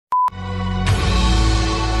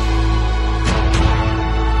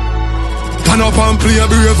Turn up and play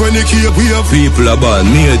brave when the cape wave. People are born,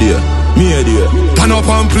 me there. Turn up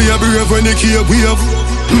and play brave when the cape wave.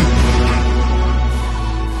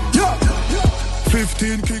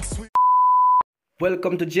 15 kicks.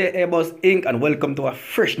 Welcome to J.A. Buzz Inc. and welcome to a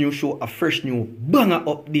fresh new show, a fresh new banger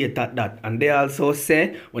update at that. And they also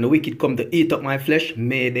say, when the wicked come to eat up my flesh,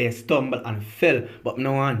 may they stumble and fail. But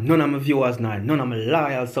no, none of my viewers nor none of my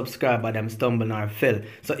loyal subscribers them stumble nor fail.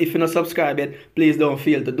 So if you're not subscribed yet, please don't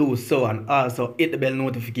fail to do so, and also hit the bell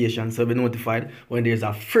notification so you'll be notified when there's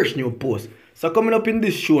a fresh new post. So coming up in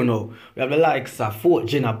this show now, we have the likes of 4th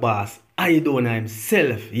Gen boss Aidonia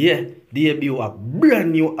himself, yeah, debut a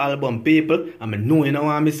brand new album, people. And I know you know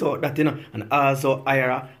want to miss out that, you know. And also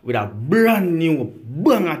Ira with a brand new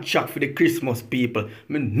banger track for the Christmas people.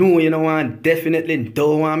 I know you know want definitely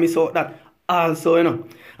don't want to miss out that. Also, you know,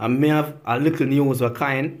 I may have a little news with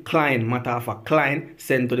Nklyne, matter of fact, Nklyne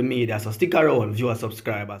sent to the media. So stick around, viewer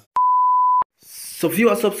subscribers. So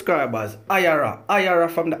viewer subscribers, Ira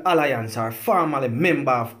from the Alliance, or formerly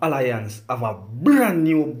member of Alliance, have a brand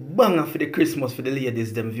new banger for the Christmas for the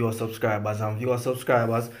ladies, them viewer subscribers. And viewer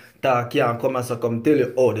subscribers, that can't come and so come tell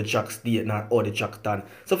you how the track state and how the track stand.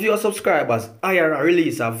 So viewer subscribers, Ira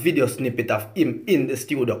released a video snippet of him in the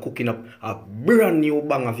studio cooking up a brand new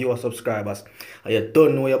banger, viewer subscribers. And you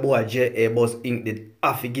don't know your boy J.A. Buzz Inc. did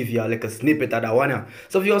have to give you a little snippet of that one.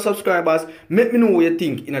 So viewer subscribers, let me know what you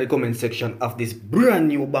think in the comment section of this brand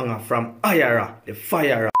new banger from Ira, the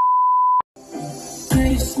Fire.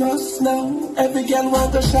 Christmas now, every girl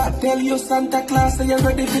want a shot. Tell you Santa Claus that you're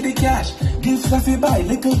ready for the cash. Gifts if you buy,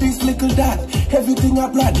 little this, little that. Everything I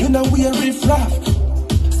brought, you know we a riff raff.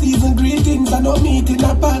 Season greetings, I know meat in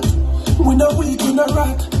a pot. We no weak, we no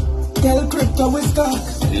rat. Tell crypto we stock.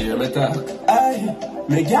 Hear me talk. Aye,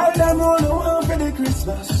 me girl them all want for the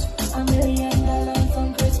Christmas. $1 million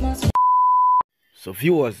from Christmas. So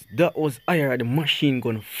viewers, that was Ira the Machine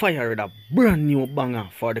Gun Fire with a brand new banger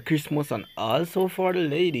for the Christmas and also for the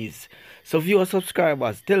ladies. So viewer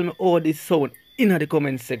subscribers, tell me how this sound in the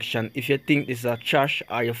comment section if you think this is a trash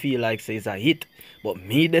or you feel like say it's a hit. But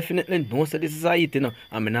me definitely know say this is a hit, you know.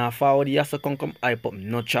 And me not forward the yasa come hype up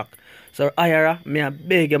no track. So Ira, me a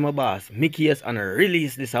beg my boss, Mickey's and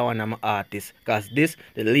release this one of my artists. Cause this,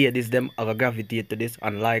 the ladies them are gravitate to this,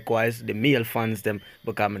 and likewise the male fans them.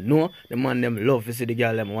 Because I know the man them love to see the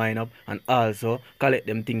girl them wind up and also collect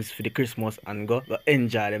them things for the Christmas and go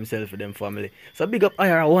enjoy themselves with them family. So big up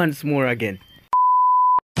Ira once more again.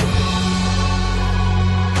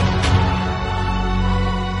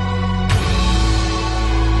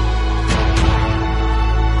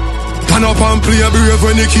 Turn up and play brave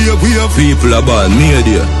when the cape wave. People are born, me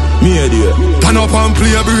there. Turn up and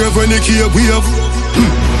play brave when the cape wave.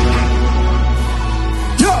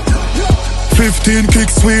 15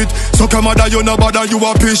 kicks sweet. So come on, you no bother, you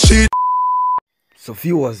a piece shit. So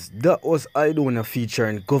viewers, that was Aidonia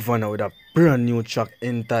featuring Governor with a brand new track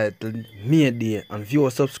entitled Me Day. And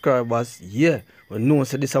viewer subscribers, yeah, we know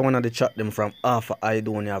so this is one of the track them from half of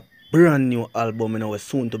Aidonia brand new album, you know,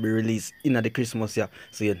 soon to be released in the Christmas year.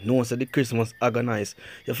 So you know so the Christmas agonize.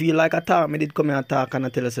 You feel like a talk, me did come here and talk and I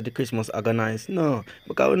tell us that the Christmas agonize. No,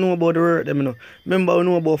 because we know about the word them, you know. Remember we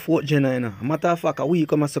know about 4th Gen, you know. Matter of fact, we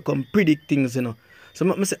come and come predict things, you know. So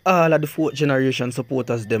I say all of the 4th generation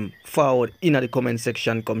supporters them forward in the comment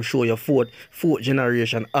section, come show your 4th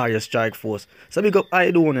generation are your strike force. So big up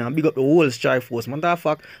Aidonia and big up the whole strike force. Matter of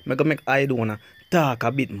fact, I'm gonna make Aidonia talk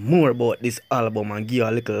a bit more about this album and give you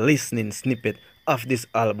a little listening snippet of this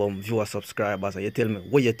album, viewer subscribers, and you tell me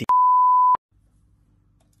what you think.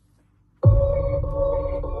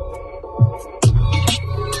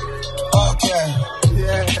 Okay,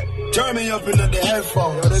 yeah. Turn me up into the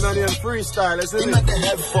headphone. Yo, they're not even freestyle, isn't it? In the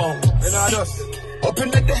headphone. They're not us. Up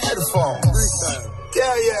into the headphone. Freestyle.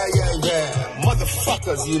 Yeah.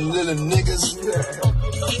 Motherfuckers, you little niggas.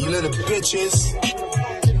 You little bitches.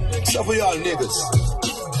 Except for y'all niggas.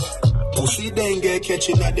 Pussy then get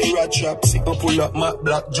catching at the rat trap. See me pull up my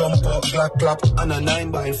black jump up, black clap. And a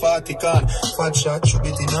 9x40 can. Fat shot, shoot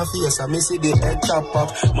it in her face. I miss it the head top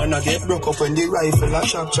up. Man, I get broke up when the rifle a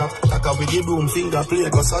chop chop. Tack up with the broom, finger play,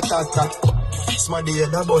 go so tat. Smaddy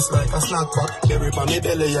head a bust like a snack pack. Berry pa me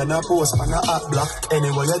belly and a post pan a hot block.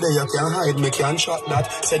 Anywhere you there you can hide, me can shot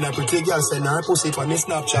that. Send a pretty girl, send her pussy pa me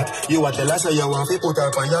Snapchat. You a tell her say you want to put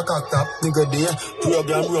her pa your cock top. Nigga there,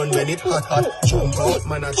 program run when it hot. Jump out,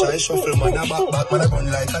 man a try shuffle, man a back. Man a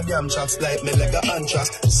run like a damn chops, like me like a hand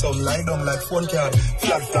chops. Some lie down like phone card.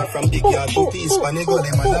 Flat from big yard, 2 piece pan a go,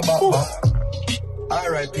 them man a back.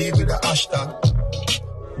 R.I.P. with the hashtag.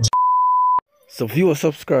 So viewer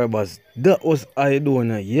subscribers, that was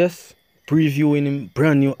Aidonia, yes. previewing him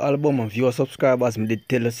brand new album, and viewer subscribers, me did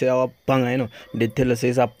tell us say our banger, you know. Me did tell us say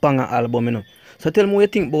it's a banger album, you know. So tell me what you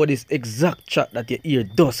think about this exact chat that you hear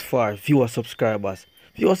thus far, viewer subscribers.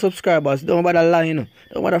 Viewer subscribers, don't bother lying, you know.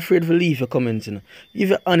 Don't bother afraid to leave your comments, you know. Give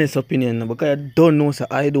your honest opinion, you know, because you don't know, so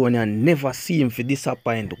Aidonia never see him for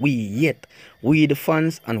disappoint we yet. We the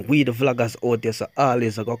fans and we the vloggers out there, so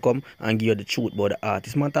always I go come and give you the truth about the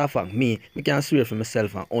artist. Matter of fact, me can't swear for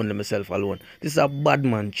myself and only myself alone. This is a bad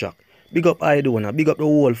man track. Big up Aidonia, big up the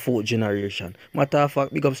whole 4th generation. Matter of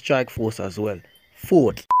fact, big up Strike Force as well.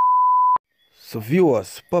 4th. So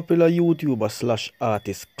viewers, popular YouTuber /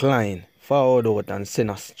 artist Nklyne forward out and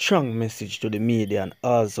send a strong message to the media, and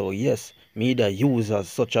also, yes, media users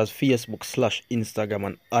such as Facebook / Instagram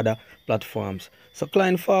and other platforms. So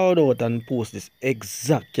Nklyne forward out and post this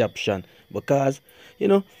exact caption because, you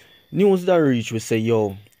know, news that reach will say,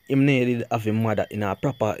 yo, him needed have a mother in a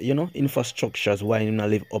proper, you know, infrastructures while him not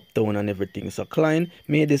live uptown and everything. So Nklyne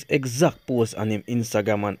made this exact post on him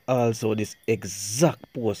Instagram and also this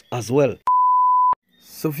exact post as well.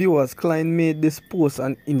 So viewers, Nklyne made this post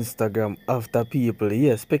on Instagram after people,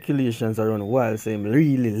 speculations around while saying him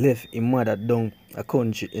really left him mother down a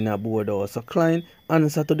country in a border. So Nklyne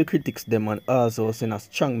answered to the critics them and also sent a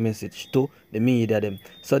strong message to the media them.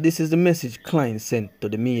 So this is the message Nklyne sent to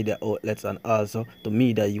the media outlets and also to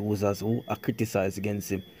media users who are criticized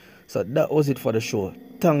against him. So that was it for the show.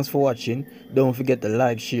 Thanks for watching. Don't forget to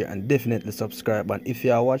like, share and definitely subscribe. And if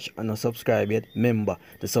you are watching and not subscribed yet, remember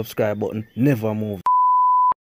the subscribe button never move.